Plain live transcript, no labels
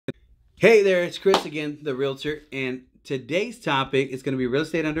Hey there, it's Chris again, the realtor, and today's topic is going to be real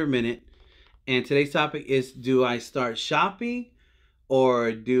estate under a minute. And today's topic is, do I start shopping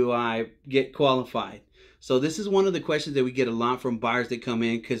or do I get qualified? So this is one of the questions that we get a lot from buyers that come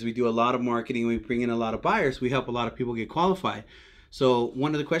in because we do a lot of marketing. We bring in a lot of buyers. We help a lot of people get qualified. So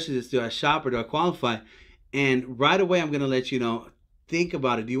one of the questions is, do I shop or do I qualify? And right away, I'm going to let you know, think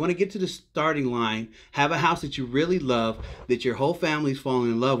about it. Do you want to get to the starting line, have a house that you really love, that your whole family's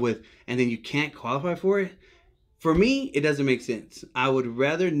falling in love with, and then you can't qualify for it? For me, it doesn't make sense. I would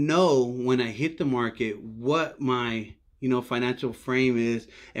rather know when I hit the market what my financial frame is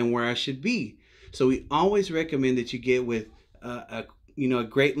and where I should be. So we always recommend that you get with a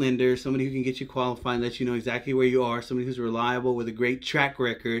great lender, somebody who can get you qualified, let you know exactly where you are, somebody who's reliable with a great track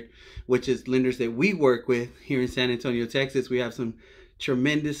record, which is lenders that we work with here in San Antonio, Texas. We have some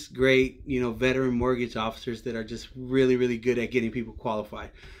tremendous, great, veteran mortgage officers that are just really, really good at getting people qualified.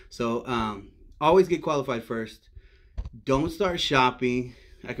 So always get qualified first. Don't start shopping.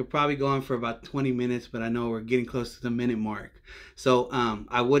 I could probably go on for about 20 minutes, but I know we're getting close to the minute mark. So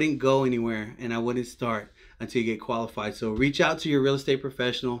I wouldn't go anywhere and I wouldn't start until you get qualified. So reach out to your real estate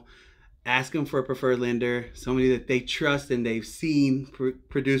professional, ask them for a preferred lender, somebody that they trust and they've seen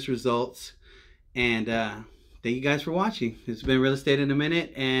produce results. And thank you guys for watching. It's been Real Estate in a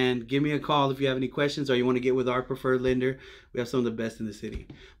Minute, and give me a call if you have any questions or you want to get with our preferred lender. We have some of the best in the city.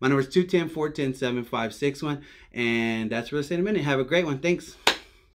 My number is 210-410-7561, and that's Real Estate in a Minute. Have a great one. Thanks.